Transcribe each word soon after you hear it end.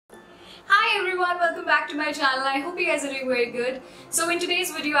Hi everyone, welcome back to my channel. I hope you guys are doing very good. So in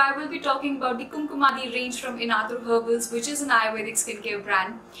today's video, I will be talking about the Kumkumadi range from Inatur Herbals, which is an Ayurvedic skincare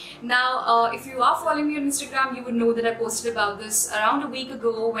brand. Now, if you are following me on Instagram, you would know that I posted about this around a week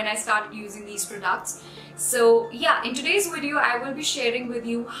ago when I started using these products. So yeah, in today's video, I will be sharing with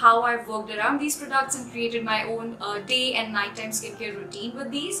you how I've worked around these products and created my own day and nighttime skincare routine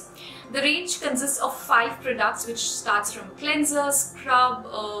with these. The range consists of 5 products, which starts from cleanser,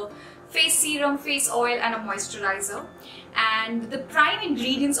 scrub, face serum, face oil and a moisturizer. And the prime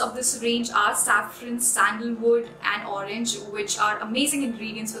ingredients of this range are saffron, sandalwood and orange, which are amazing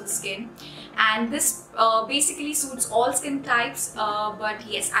ingredients for the skin. And this basically suits all skin types, but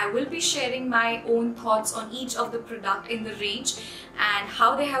yes, I will be sharing my own thoughts on each of the product in the range and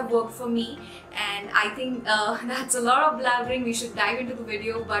how they have worked for me. And I think that's a lot of blabbering. We should dive into the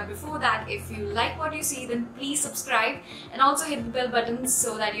video, but before that, if you like what you see, then please subscribe and also hit the bell button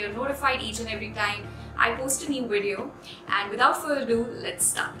so that you're notified each and every time I post a new video. And without further ado, let's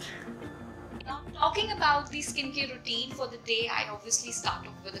start. Now, talking about the skincare routine for the day, I obviously start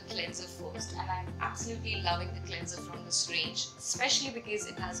off with a cleanser first, and I'm absolutely loving the cleanser from this range, especially because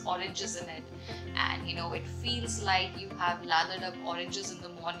it has oranges in it, and you know, it feels like you have lathered up oranges in the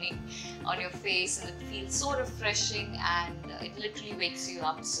morning on your face, and it feels so refreshing and it literally wakes you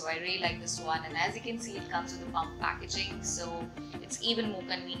up. So I really like this one, and as you can see, it comes with a pump packaging, so it's even more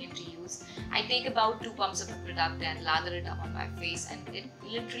convenient to use. I take about 2 pumps of the product and lather it up on my face, and it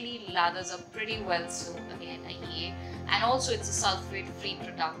literally lathers up pretty well. So again, a yay. And also it's a sulfate free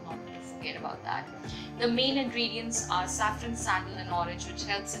product, not to forget about that. The main ingredients are saffron, sandal and orange, which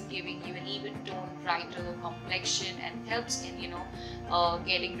helps in giving you an even tone, brighter complexion and helps in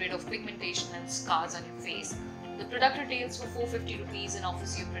getting rid of pigmentation and scars on your face. The product retails for 450 rupees and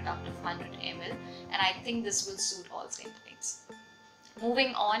offers you a product of 100 ml, and I think this will suit all skin types.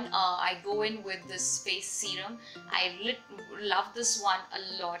 Moving on, I go in with this face serum. I love this one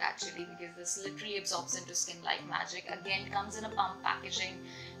a lot actually, because this literally absorbs into skin like magic. Again, it comes in a pump packaging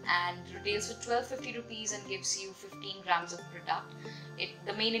and retails for 1250 rupees and gives you 15 grams of product.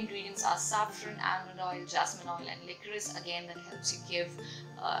 The main ingredients are saffron, almond oil, jasmine oil and licorice. Again, that helps you give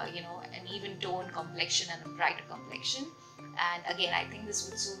an even tone, complexion and a brighter complexion. And again, I think this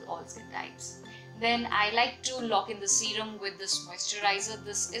would suit all skin types. Then I like to lock in the serum with this moisturizer.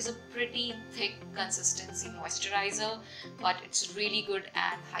 This is a pretty thick consistency moisturizer, but it's really good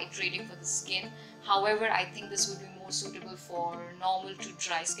and hydrating for the skin. However, I think this would be more suitable for normal to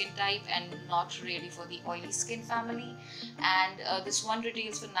dry skin type and not really for the oily skin family. And this one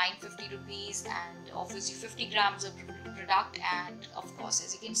retails for 950 rupees and offers you 50 grams of product, and of course,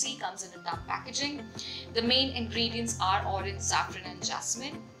 as you can see, comes in a tub packaging. The main ingredients are orange, saffron and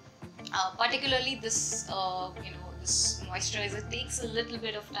jasmine. Particularly this this moisturizer takes a little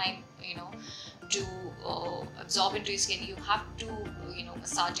bit of time to absorb into your skin. You have to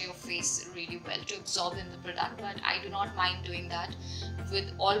massage your face really well to absorb in the product, but I do not mind doing that.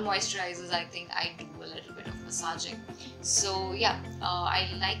 With all moisturizers, I think I do a little bit of massaging. So yeah, I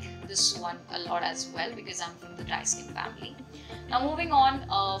like this one a lot as well because I'm from the dry skin family. Now moving on,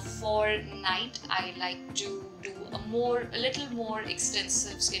 for night, I like to do a little more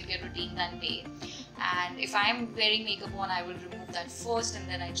extensive skincare routine than day. And if I am wearing makeup on, I will remove that first and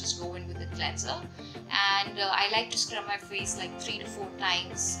then I just go in with the cleanser. And I like to scrub my face like 3 to 4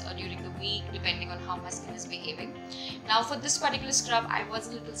 times during the week, depending on how my skin is behaving. Now for this particular scrub, I was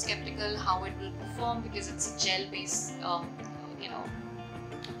a little skeptical how it will perform because it's a gel based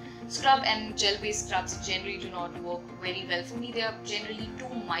scrub, and gel based scrubs generally do not work very well for me. They are generally too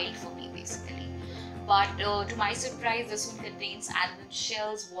mild for me basically. But to my surprise, this one contains almond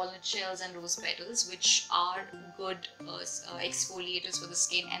shells, walnut shells and rose petals, which are good exfoliators for the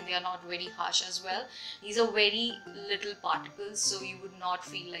skin, and they are not very harsh as well. These are very little particles, so you would not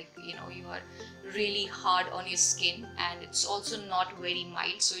feel like you are really hard on your skin, and it's also not very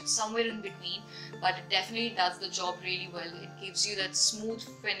mild, so it's somewhere in between, but it definitely does the job really well. It gives you that smooth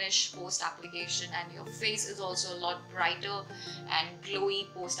finish post application, and your face is also a lot brighter and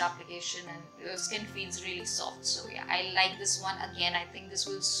glowy post application, and your skin feels really soft. So yeah, I like this one. Again, I think this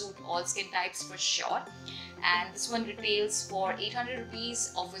will suit all skin types for sure. And this one retails for 800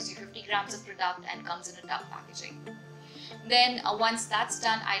 rupees, offers you 50 grams of product and comes in a tub packaging. Then once that's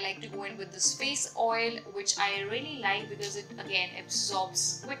done, I like to go in with this face oil, which I really like because it again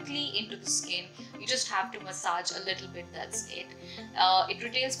absorbs quickly into the skin. You just have to massage a little bit, that's it. It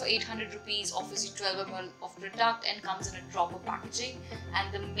retails for 800 rupees, offers you 12 ml of product and comes in a dropper packaging.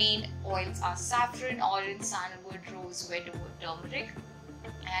 And the main oils are saffron, orange, sandalwood, rose, redwood, turmeric.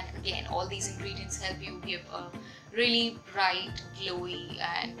 and again all these ingredients help you give a really bright, glowy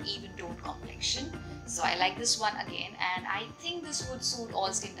and even toned complexion. So I like this one again, and I think this would suit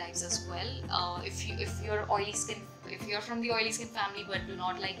all skin types as well. If you're oily skin, if you're from the oily skin family but do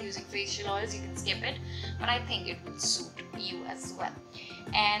not like using facial oils, you can skip it, but I think it will suit you as well.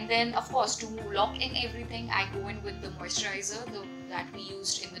 And then of course, to lock in everything, I go in with the moisturizer that we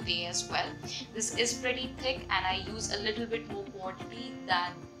used in the day as well. This is pretty thick and I use a little bit more quantity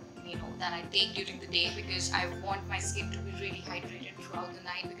than I take during the day, because I want my skin to be really hydrated throughout the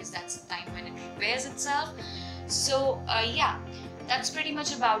night, because that's the time when it repairs itself. So yeah, that's pretty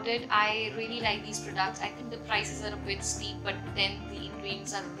much about it. I really like these products. I think the prices are a bit steep, but then the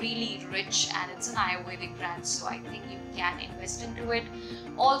ingredients are really rich and it's an Ayurvedic brand, so I think you can invest into it.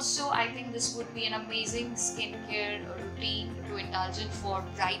 Also, I think this would be an amazing skincare routine to indulge in for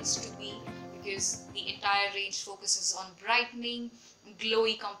brides to be, because the entire range focuses on brightening,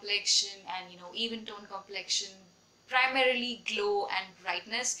 glowy complexion and even tone complexion, primarily glow and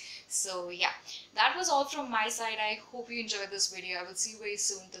brightness. So yeah, that was all from my side. I hope you enjoyed this video. I will see you very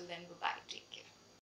soon. Till then, bye bye, take care.